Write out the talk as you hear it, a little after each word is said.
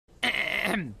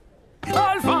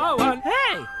All for one.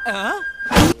 Hey!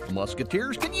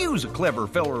 Musketeers can use a clever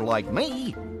feller like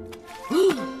me.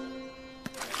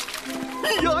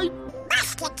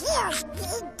 Musketeers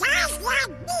need guys like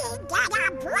me that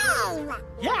are brave.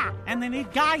 Yeah, and they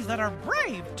need guys that are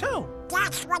brave, too.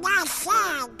 That's what I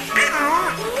said.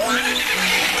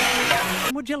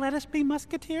 Would you let us be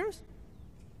musketeers?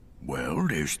 Well,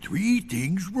 there's 3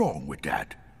 things wrong with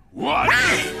that. 1,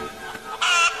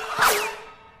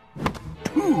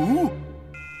 2.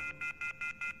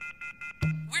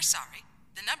 We're sorry.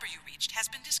 The number you reached has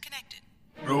been disconnected.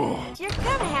 Oh. You're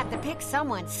gonna have to pick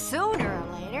someone sooner or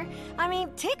later. I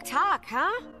mean, tick-tock,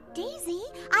 huh? Daisy,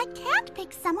 I can't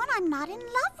pick someone I'm not in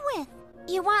love with.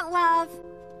 You want love?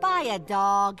 Buy a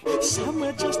dog.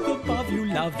 Somewhere just above you,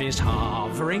 love is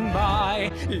hovering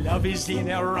by. Love is in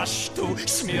a rush to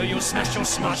smear you, smash you,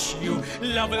 smush you.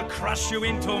 Love will crush you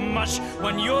into mush.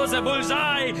 When you're the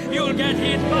bullseye, you'll get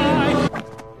hit by.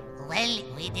 Well,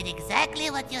 we did exactly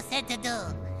what you said to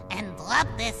do. And drop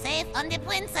the safe on the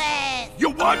princess.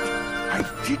 You what? I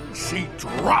didn't say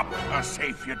drop a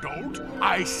safe, you don't.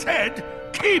 I said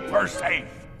keep her safe.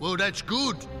 Well, that's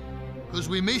good, because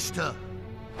we missed her.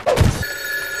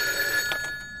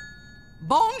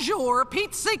 Bonjour,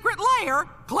 Pete's secret lair.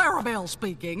 Clarabelle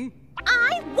speaking.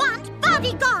 I want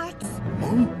bodyguards.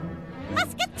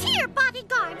 Musketeer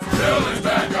bodyguards. Tell these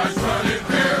bad guys running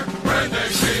here when they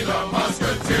see the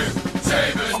musketeers.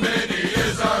 Save as many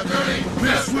as are dirty.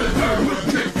 Mess with her, we'll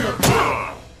kick your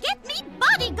butt. Get me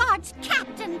bodyguards,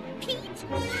 Captain Pete.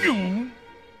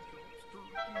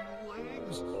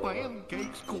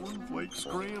 Pancakes, cornflakes,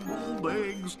 scrambled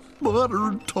eggs,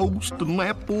 buttered toast, and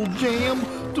apple jam.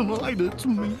 Tonight it's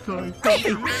me time. Hey,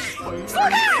 slow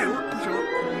down!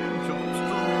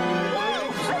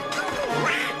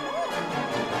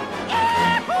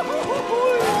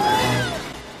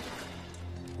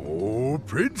 Oh,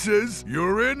 princess,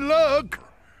 you're in luck.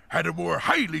 Had a more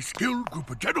highly skilled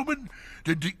group of gentlemen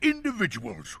than the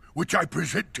individuals which I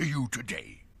present to you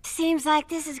today. Seems like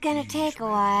this is gonna take a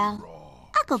while.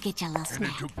 I'll go get you a little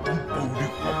snack.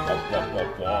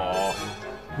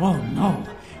 Oh no.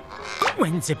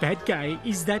 When the bad guy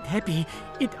is that happy,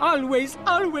 it always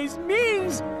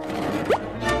means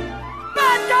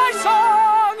bad guy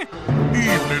song!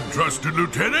 Evening, trusted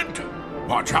lieutenant.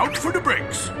 Watch out for the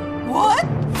brakes. What?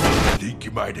 Think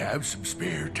you might have some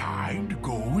spare time to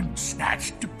go and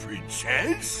snatch the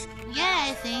princess? Yeah,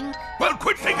 I think. Well,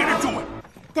 quit thinking and do it.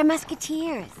 They're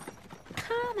musketeers.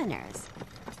 Commoners.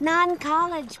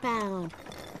 Non-college bound.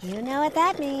 You know what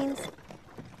that means.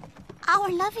 Our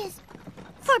love is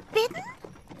forbidden?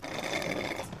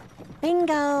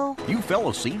 Bingo. You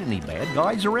fellas seen any bad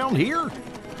guys around here?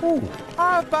 Ooh,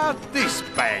 how about this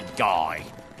bad guy?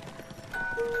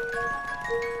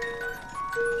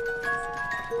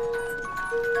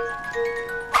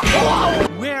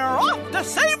 We're off to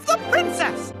save the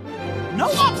princess!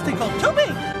 No obstacle too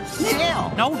big!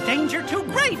 Yeah! No danger too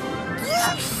great!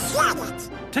 You said it!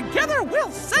 Together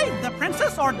we'll save the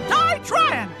princess or die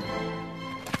trying!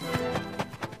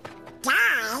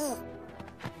 Die?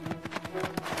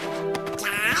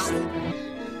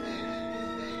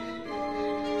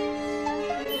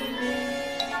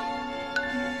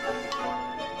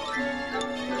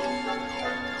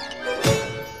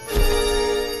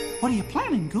 What are you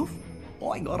planning, Goof?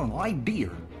 I got an idea.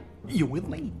 You with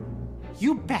me?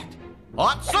 You bet.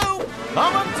 Hot soup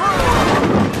coming through!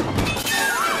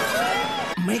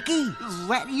 Mickey, is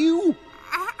that you?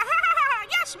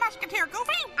 Yes, Musketeer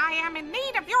Goofy. I am in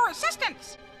need of your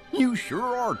assistance. You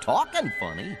sure are talking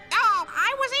funny. Oh,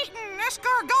 I was eating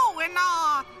escargot in,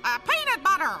 peanut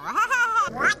butter.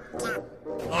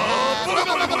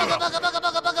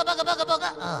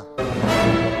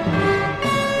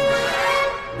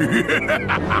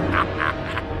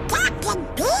 Captain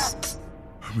Pete?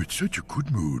 I'm in such a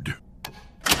good mood.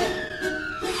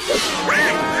 It's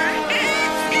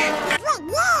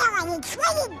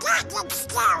really goddamn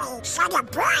scary. So the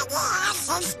point is,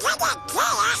 instead of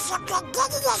chaos and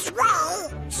getting his way,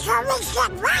 so we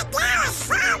should run down as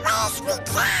far away as we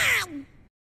can.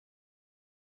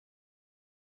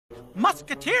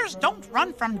 Musketeers don't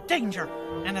run from danger.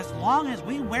 And as long as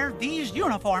we wear these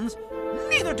uniforms,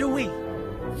 neither do we.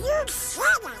 You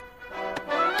said it.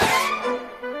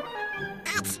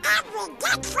 It's every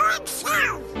get for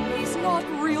himself. He's not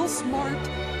real smart.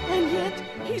 And yet,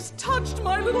 he's touched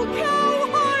my little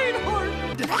cowhide heart.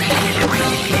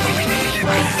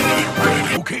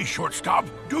 Okay, shortstop,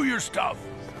 do your stuff.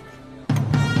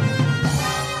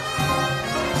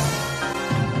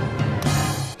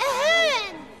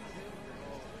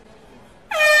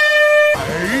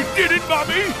 I did it,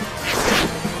 Mommy!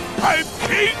 I'm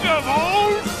king of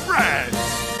all France.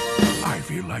 I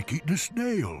feel like eating a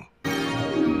snail.